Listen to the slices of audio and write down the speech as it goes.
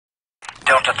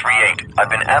Delta 3-8, I've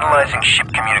been analyzing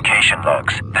ship communication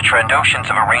logs. The Trandoshans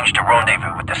have arranged a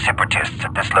rendezvous with the Separatists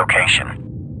at this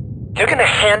location. You're gonna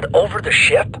hand over the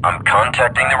ship? I'm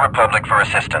contacting the Republic for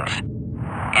assistance.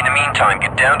 In the meantime,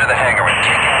 get down to the hangar and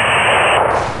take it.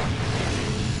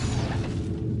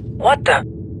 What the?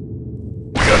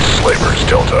 We got slavers,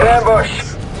 Delta. Ambush!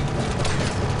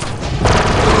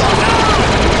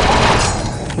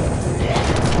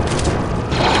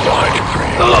 Behind you, 3.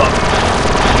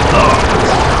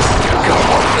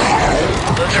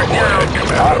 They're down.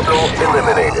 Commando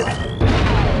eliminated.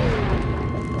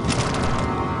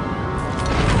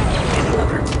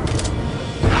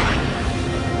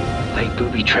 They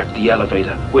booby-trapped the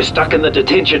elevator. We're stuck in the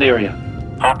detention area.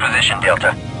 Hold position,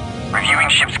 Delta. Reviewing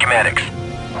ship schematics.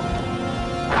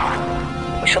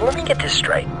 So let me get this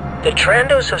straight. The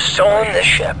Trandos have stolen this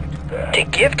ship to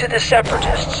give to the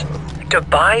Separatists to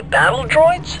buy battle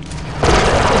droids?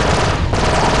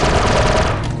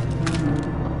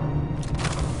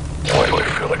 Why do I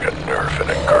feel like a nerf in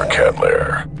a Garcat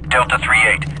lair? Delta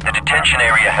 3-8, the detention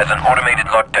area has an automated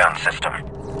lockdown system.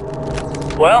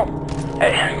 Well,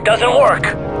 it doesn't work.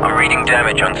 I'm reading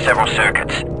damage on several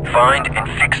circuits. Find and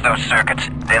fix those circuits,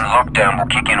 then lockdown will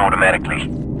kick in automatically.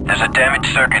 There's a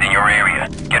damaged circuit in your area.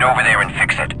 Get over there and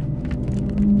fix it.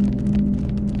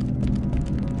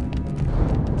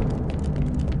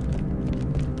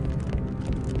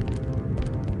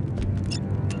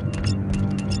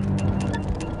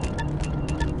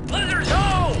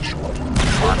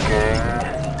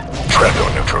 Trando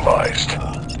neutralized.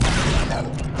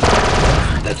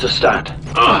 That's a start.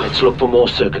 Let's look for more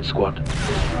circuit squad.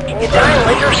 Can you die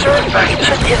later, sir? It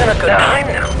just isn't a good time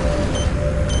now.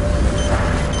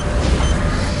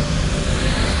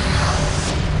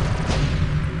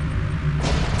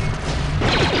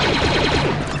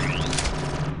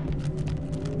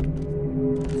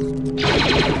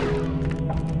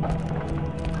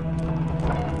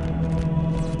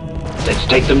 Let's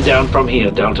take them down from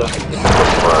here, Delta.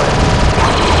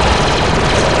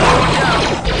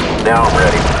 Now I'm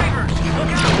ready.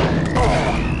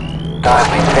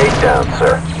 Timely takedown,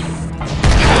 sir.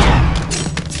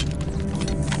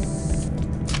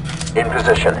 In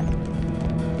position.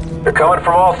 They're coming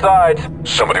from all sides.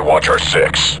 Somebody watch our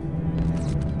 6.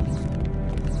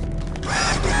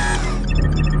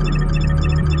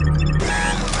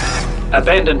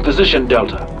 Abandon position,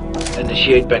 Delta.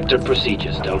 Initiate vector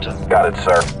procedures, Delta. Got it,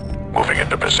 sir. Moving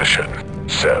into position.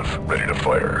 Sev, ready to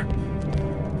fire.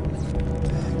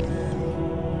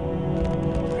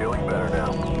 Feeling better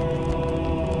now.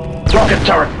 Rocket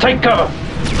turret, take cover!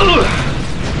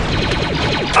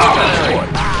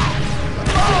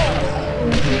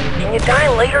 Can you die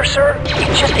later, sir?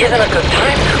 It just isn't a good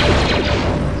time now.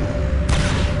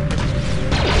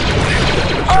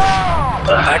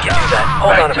 I can do that.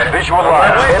 Hold on a minute. Visual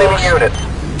line. Enemy units.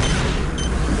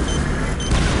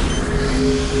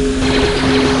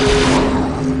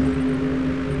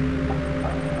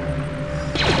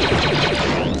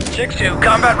 6-2,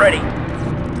 combat ready.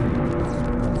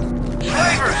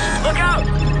 Slavers, look out!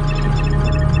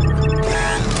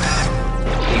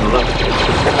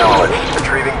 Acknowledge.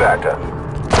 Retrieving Bacta.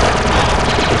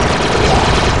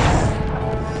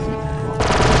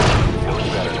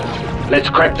 Let's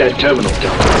crack that terminal,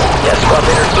 Delta. Yes, squad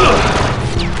leader.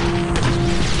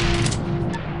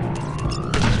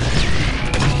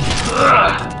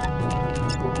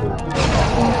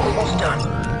 Almost done.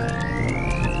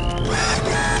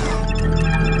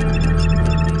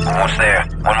 Almost there.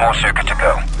 One more circuit to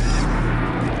go.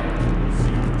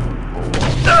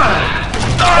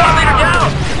 Leader down!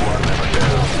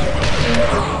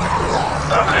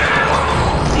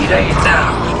 Need aid now.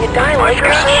 Can you die My later,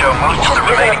 scans sir? show most of the It just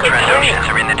remaining isn't a good time Trandoshans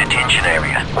are in the detention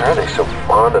area. Why are they so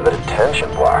fond of the detention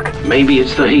block? Maybe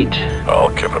it's the heat. I'll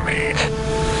give him heat.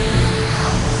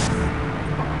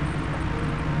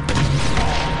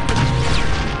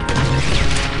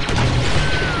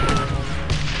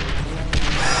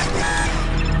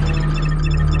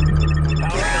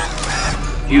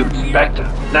 You, Bacta,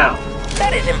 now.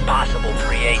 That is impossible,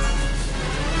 3-8.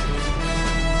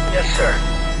 Yes, sir.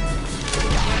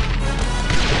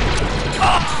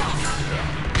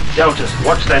 Delta,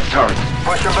 watch that turret.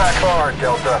 Push them back hard,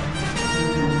 Delta.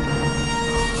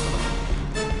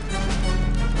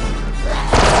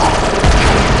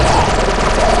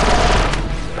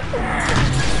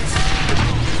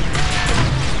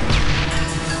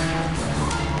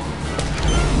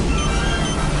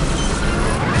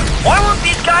 Why won't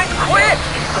these guys quit?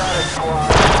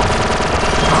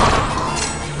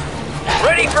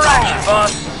 Ready for action,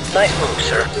 boss. Nice move,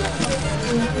 sir.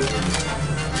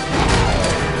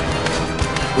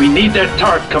 We need that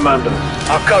turret, Commando.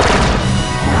 I'll cover you.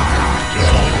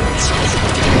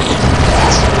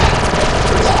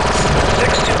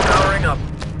 Powering up.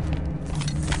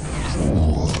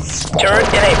 Turret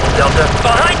enabled, Delta.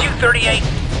 Behind you, 38!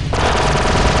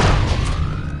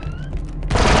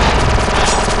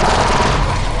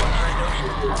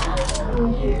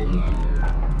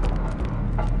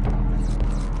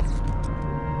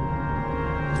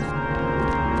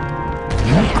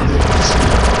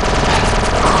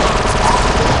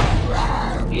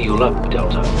 Heal up,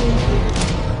 Delta.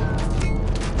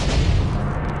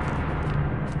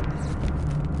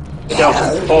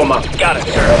 Delta, form up. Got it,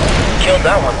 sir. Killed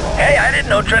that one. Hey, I didn't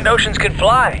know Trandoshans could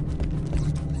fly.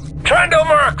 Trando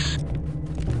marks!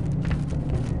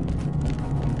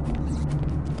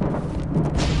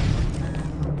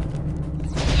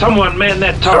 Someone man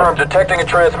that Sir, I'm turret. detecting a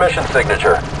transmission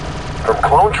signature. From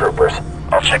clone troopers.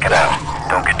 I'll check it out.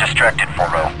 Don't get distracted,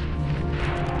 Foro.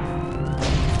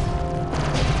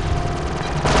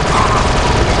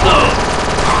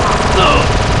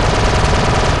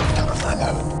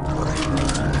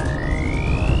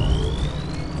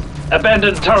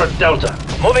 Abandoned turret, Delta.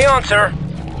 Moving on, sir.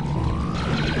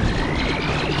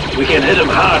 We can hit him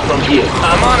hard from here.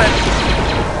 I'm on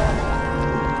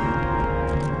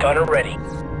it. Gunner ready.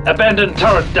 Abandoned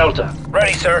turret, Delta.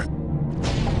 Ready, sir.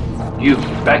 You,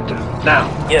 Bacta, now.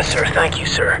 Yes, sir. Thank you,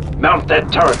 sir. Mount that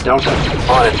turret, Delta.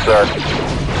 On it, sir.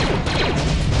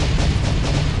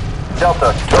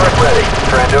 Delta, turret ready.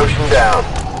 Trandoshan down.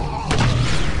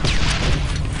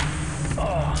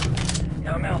 Oh,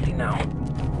 I'm healthy now.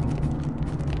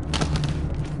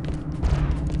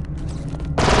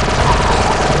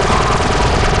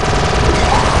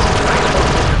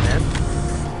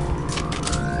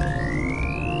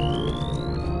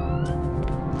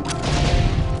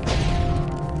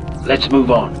 Let's move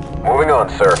on. Moving on,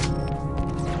 sir.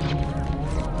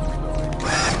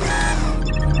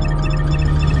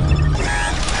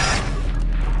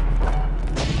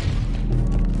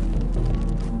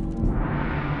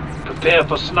 Prepare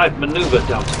for snipe maneuver,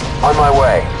 Delta. On my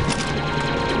way.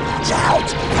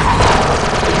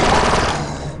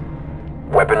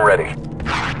 Weapon ready.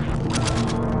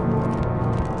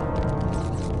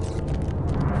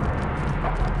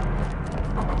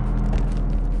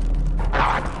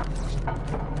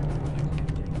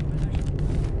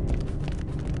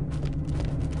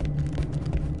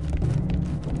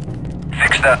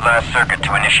 Fix that last circuit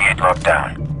to initiate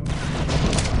lockdown.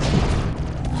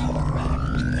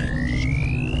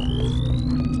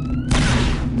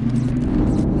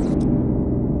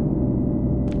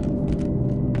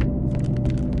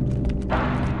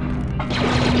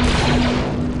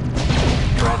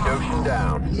 Trandoshan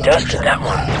down. Dusted that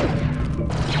one.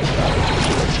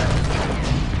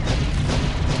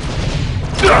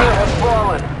 Gunner has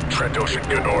fallen. Trandoshan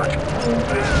Gunord.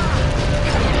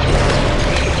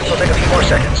 It'll take a few more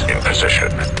seconds. In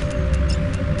position.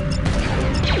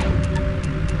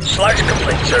 Slice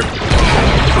complete, sir.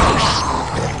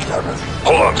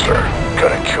 Hold on, sir.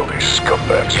 Gotta kill these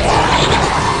scumbags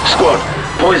first. Squad,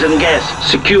 poison gas.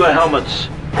 Secure helmets.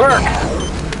 Work!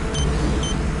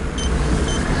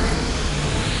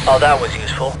 Oh, that was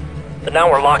useful. But now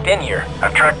we're locked in here.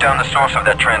 I've tracked down the source of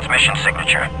that transmission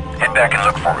signature. Head back and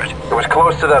look for it. It was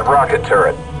close to that rocket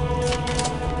turret.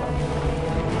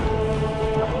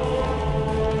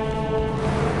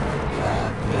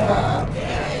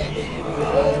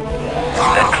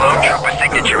 That clone trooper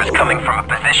signature is coming from a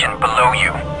position below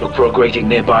you. Look for a grating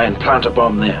nearby and plant a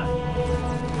bomb there.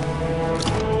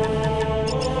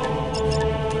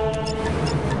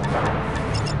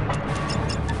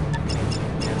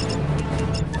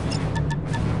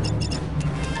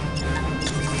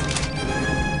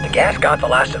 The gas got the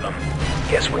last of them.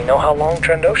 Guess we know how long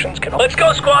Trandoshans can... Let's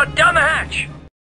go, squad!